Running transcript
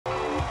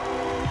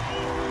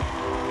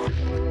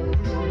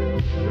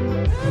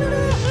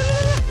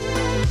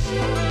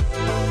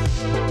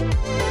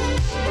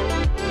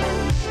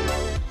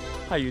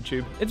Hi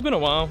YouTube. It's been a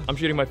while. I'm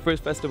shooting my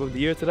first festival of the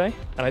year today,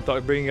 and I thought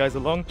I'd bring you guys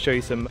along, show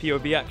you some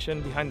POV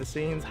action behind the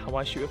scenes, how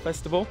I shoot a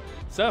festival.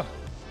 So,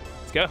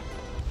 let's go.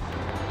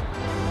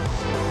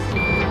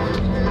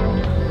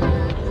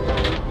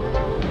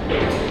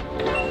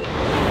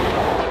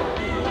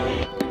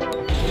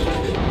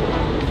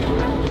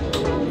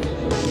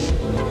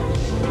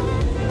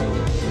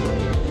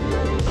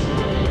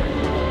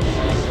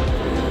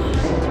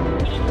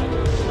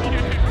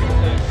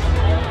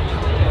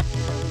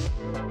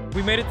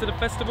 We made it to the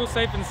festival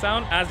safe and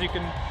sound, as you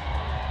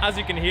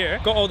can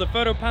hear. Got all the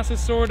photo passes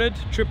sorted,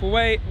 trip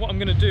away. What I'm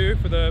gonna do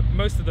for the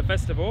most of the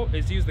festival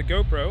is use the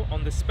GoPro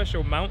on this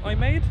special mount I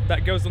made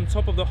that goes on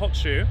top of the hot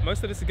shoe.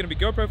 Most of this is gonna be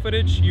GoPro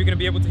footage. You're gonna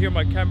be able to hear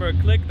my camera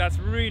click. That's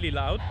really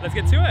loud. Let's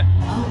get to it.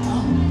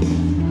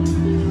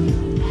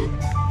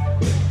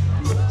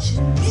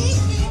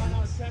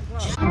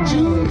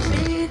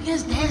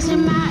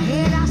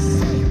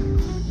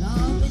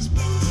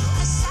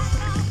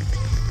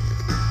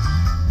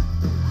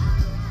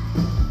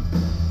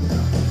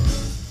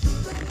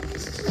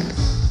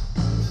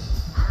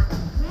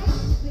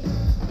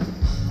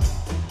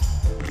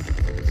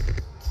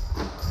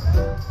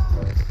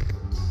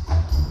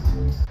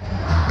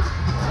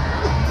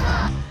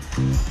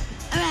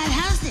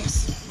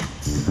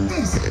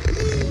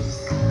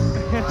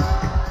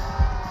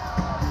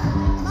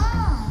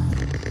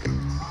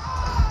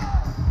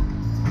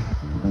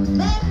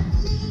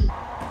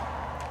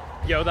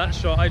 Yo, that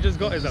shot I just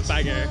got is a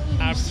banger,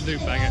 absolute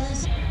banger.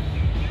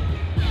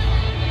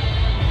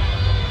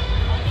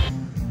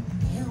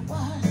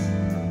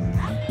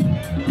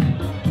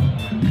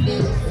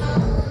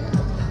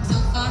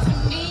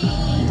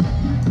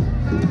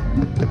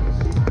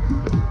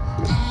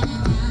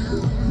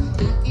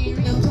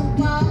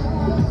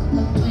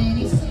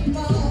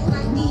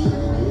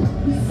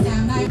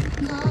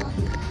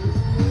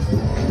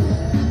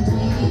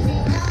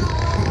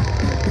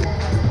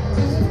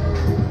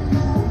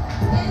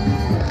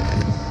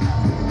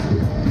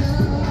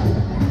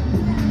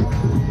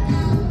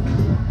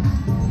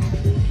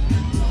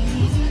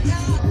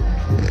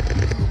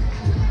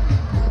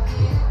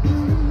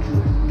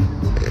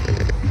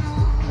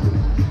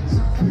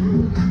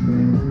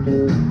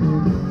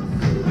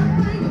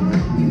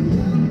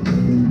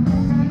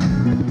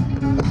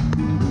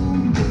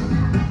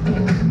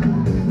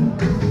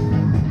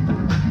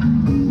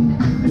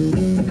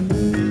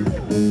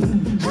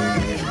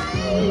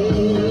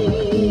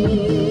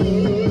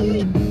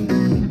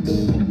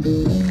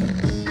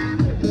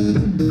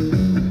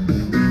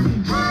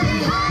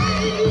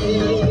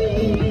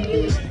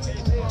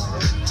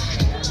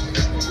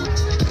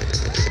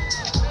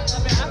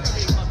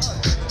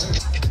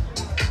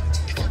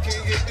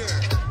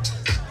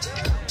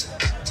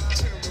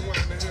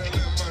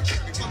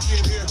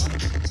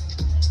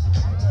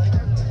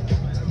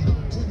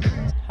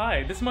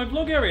 Hi, this is my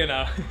vlog area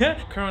now.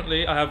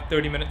 Currently, I have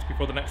 30 minutes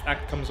before the next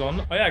act comes on.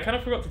 Oh yeah, I kind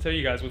of forgot to tell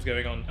you guys what's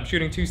going on. I'm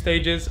shooting 2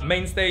 stages,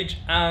 main stage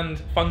and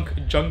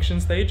Funk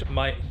Junction stage.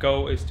 My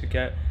goal is to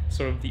get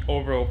sort of the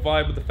overall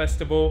vibe of the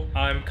festival.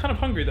 I'm kind of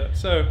hungry though,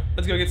 so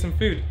let's go get some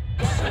food.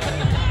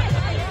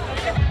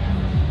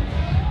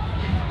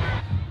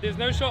 There's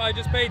no shot, I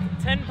just paid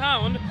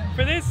 £10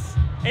 for this.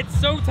 It's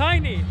so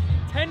tiny,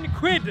 10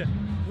 quid.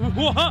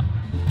 What?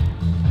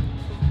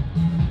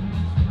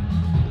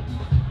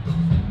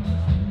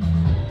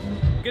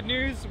 Good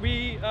news,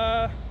 we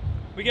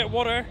get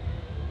water,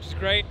 which is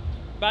great.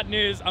 Bad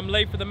news, I'm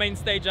late for the main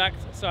stage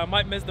act, so I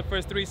might miss the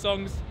first 3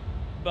 songs,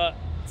 but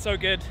so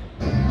good.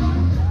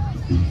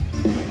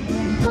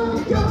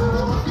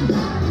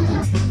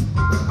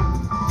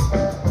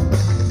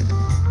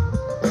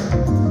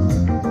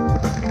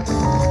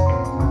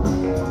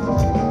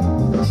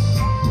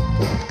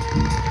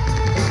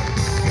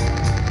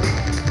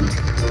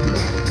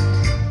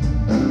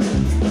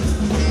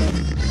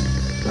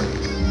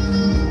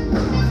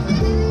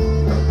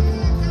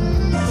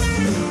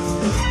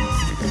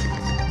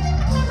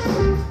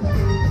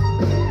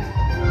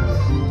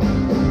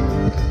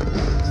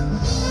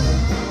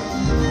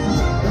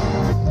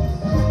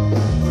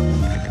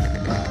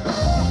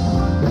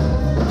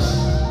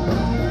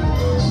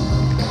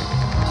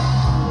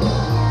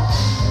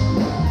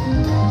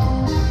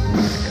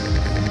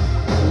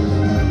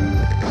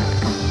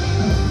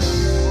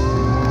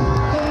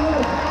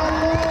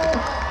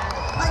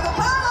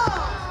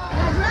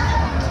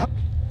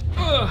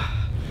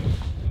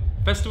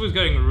 Festival is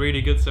going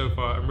really good so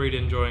far. I'm really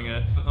enjoying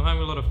it. I'm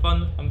having a lot of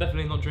fun. I'm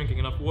definitely not drinking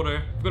enough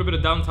water. I've got a bit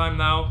of downtime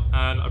now,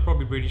 and I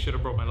probably really should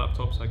have brought my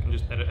laptop so I can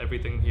just edit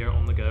everything here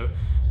on the go,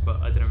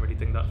 but I didn't really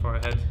think that far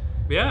ahead.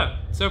 But yeah,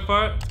 so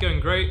far it's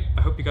going great.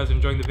 I hope you guys are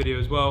enjoying the video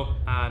as well,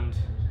 and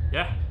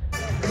yeah.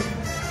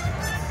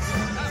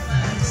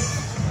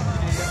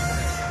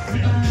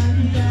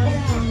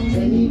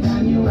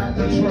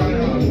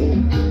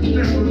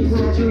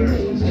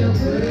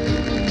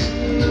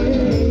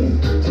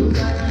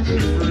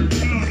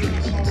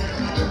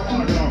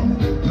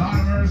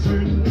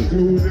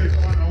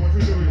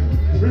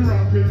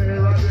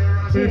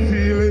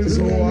 Feeling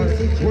so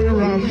we're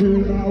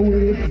rocking our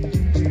way.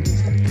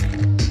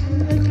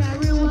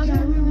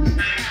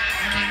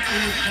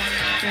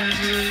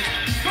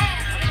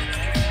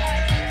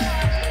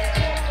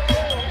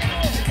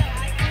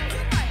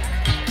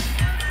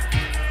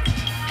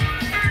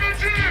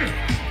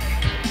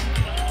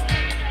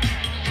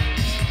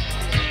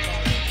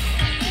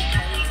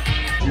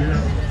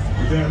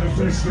 Yeah, the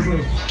festival.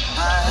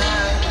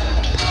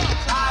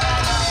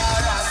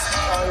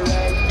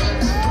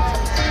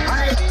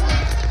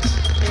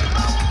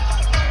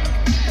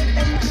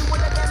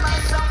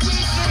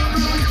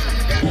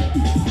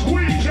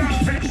 We can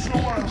fix the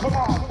world, come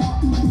on.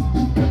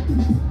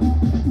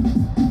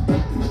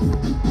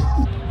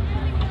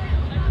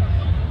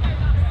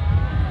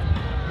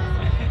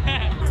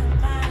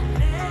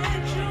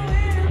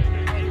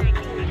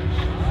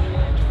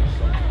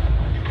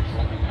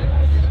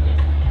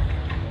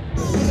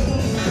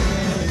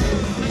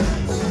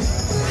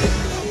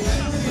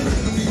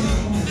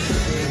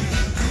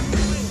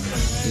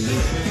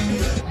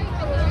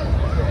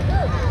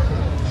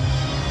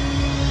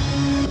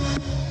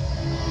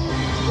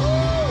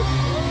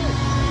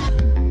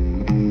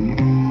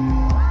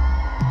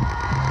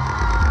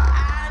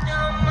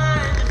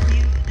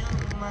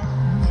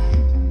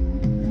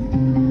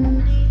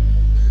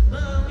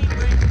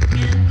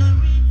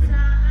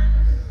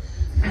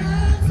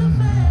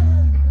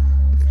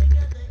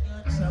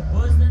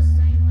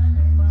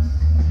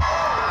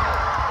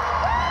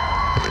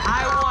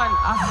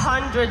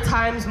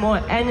 Times more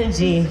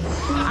energy.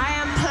 I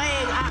am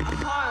playing at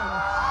home.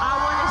 I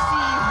want to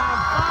see you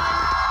have fun,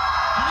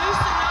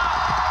 loosen up,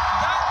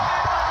 don't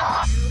care about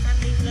the... You have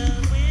me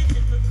love with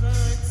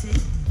difficulty.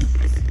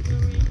 The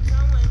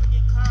ringtone when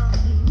you call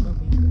me.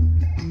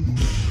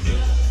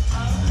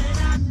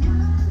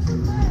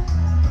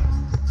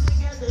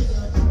 Together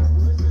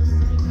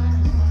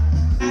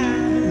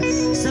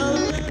you're so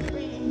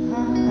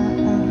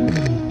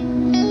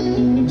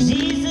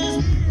Jesus.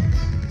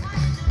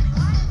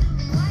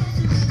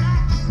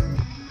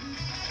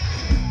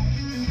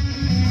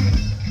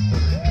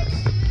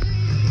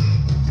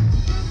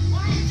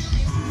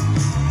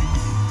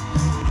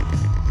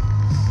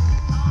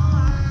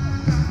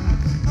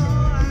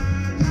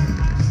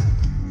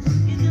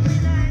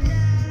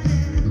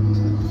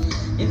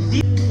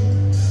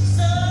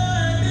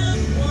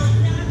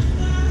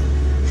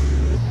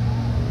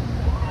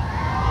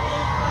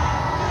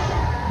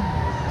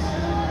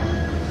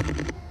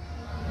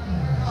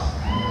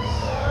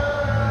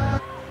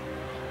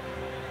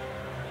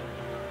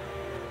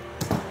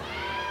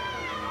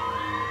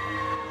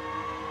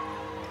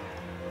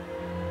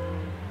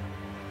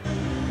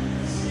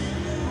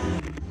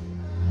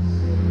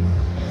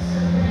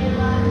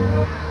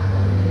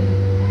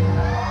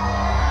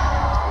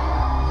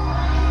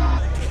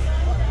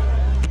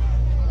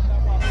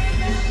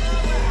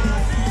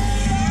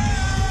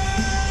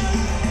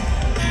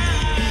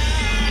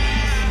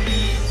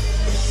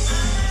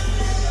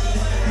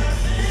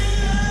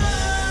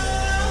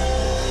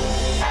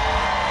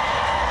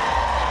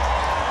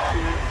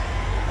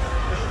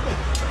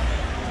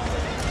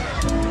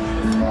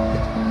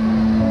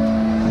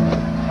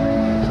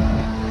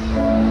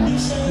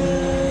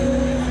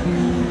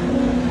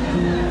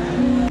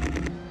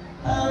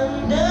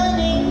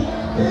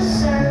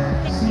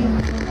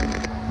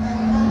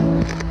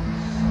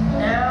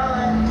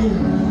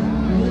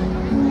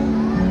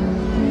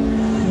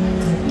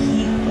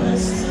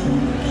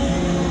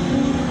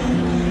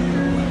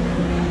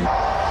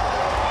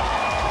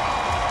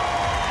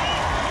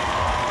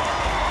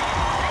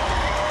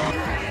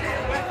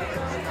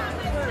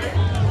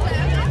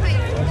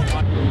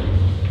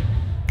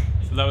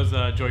 That was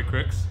Joy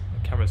Crooks.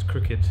 The camera's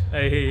crooked.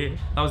 Hey,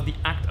 that was the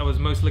act I was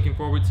most looking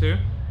forward to.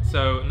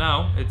 So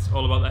now it's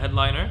all about the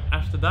headliner.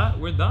 After that,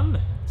 we're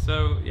done.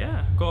 So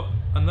yeah, got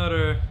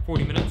another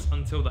 40 minutes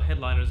until the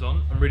headliner's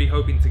on. I'm really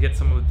hoping to get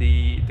some of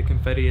the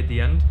confetti at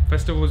the end.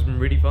 Festival has been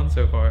really fun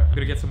so far. I'm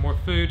gonna get some more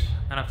food,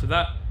 and after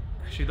that,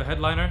 shoot the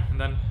headliner, and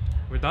then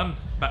we're done.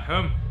 Back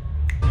home.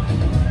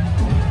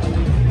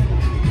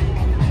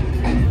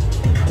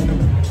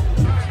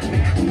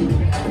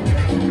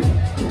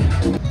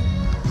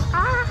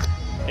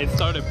 It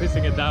started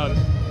pissing it down.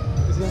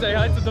 Say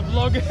hi to the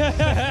vlog.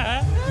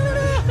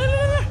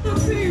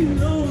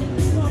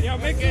 Yeah,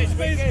 make it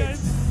space,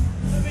 guys.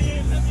 Let me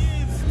in.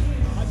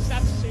 I just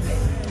have to see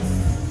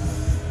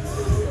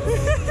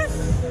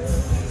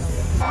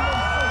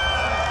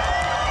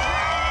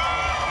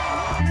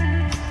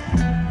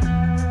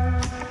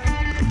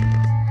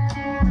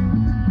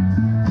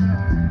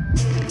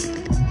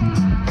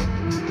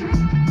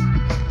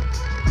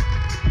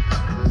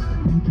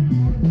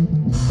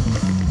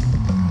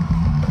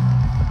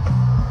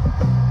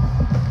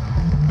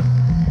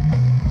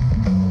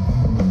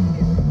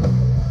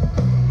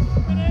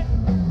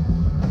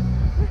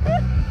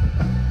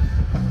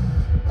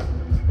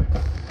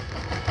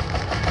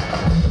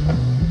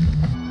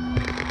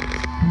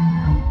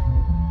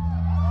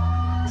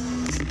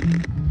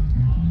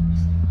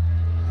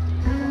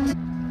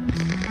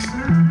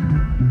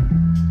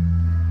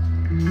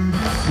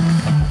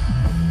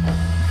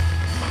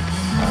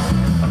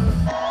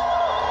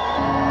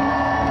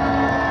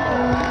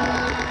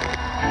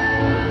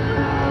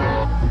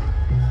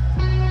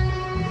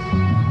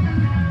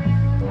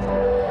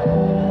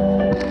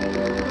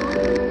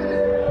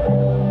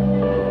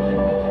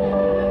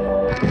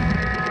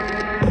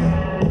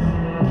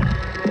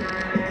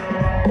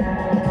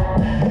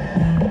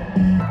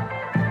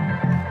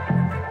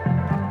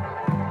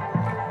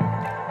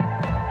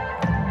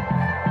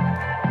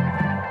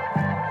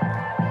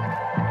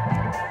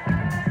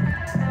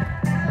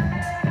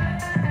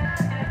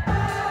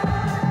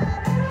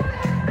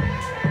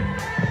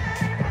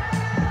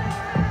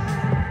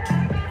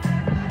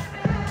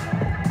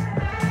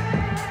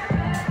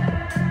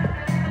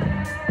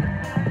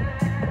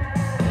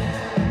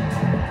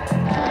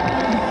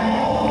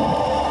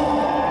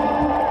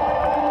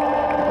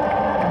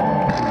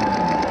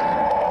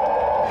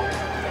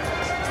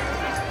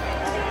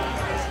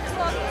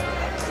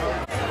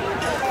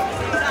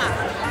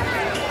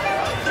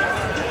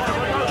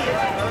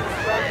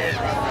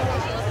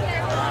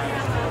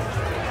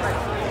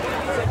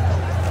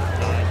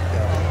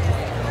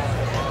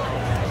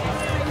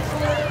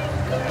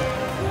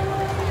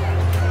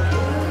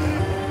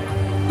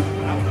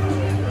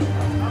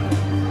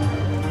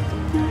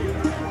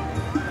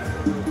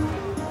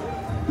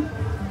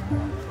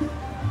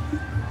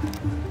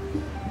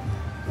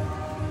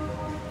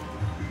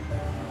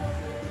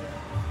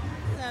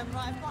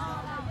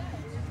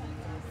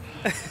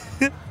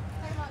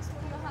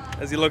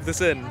As you log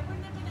this in.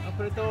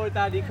 Aperture,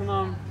 Daddy, come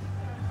on.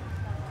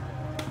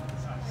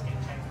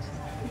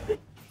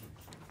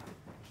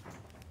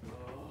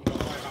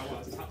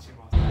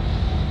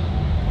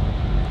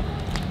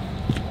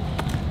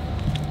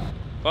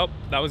 Well,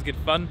 that was good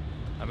fun.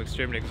 I'm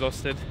extremely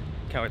exhausted.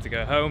 Can't wait to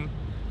go home,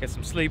 get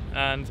some sleep,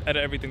 and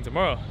edit everything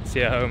tomorrow. See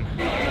you at home.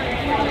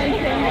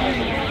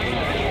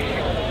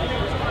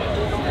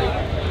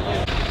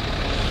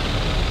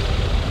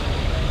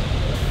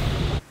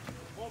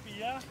 Bobby,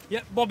 yeah?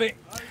 Yep, Bobby.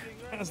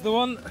 That's the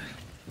one.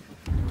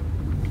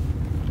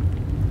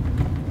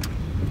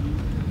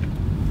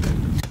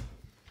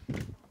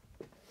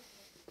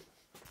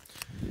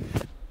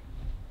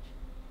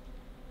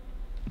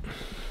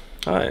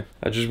 Hi,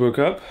 I just woke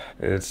up.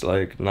 It's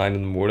like 9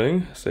 in the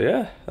morning. So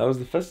yeah, that was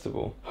the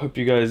festival. Hope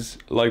you guys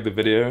liked the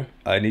video.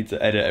 I need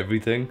to edit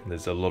everything.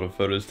 There's a lot of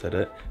photos to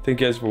edit.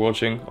 Thank you guys for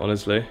watching,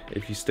 honestly.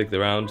 If you stick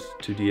around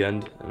to the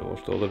end and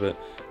watched all of it,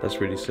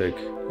 that's really sick.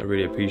 I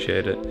really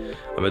appreciate it.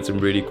 I met some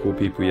really cool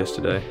people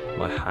yesterday.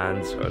 My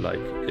hands are like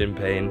in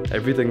pain.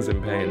 Everything's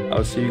in pain.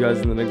 I'll see you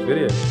guys in the next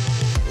video.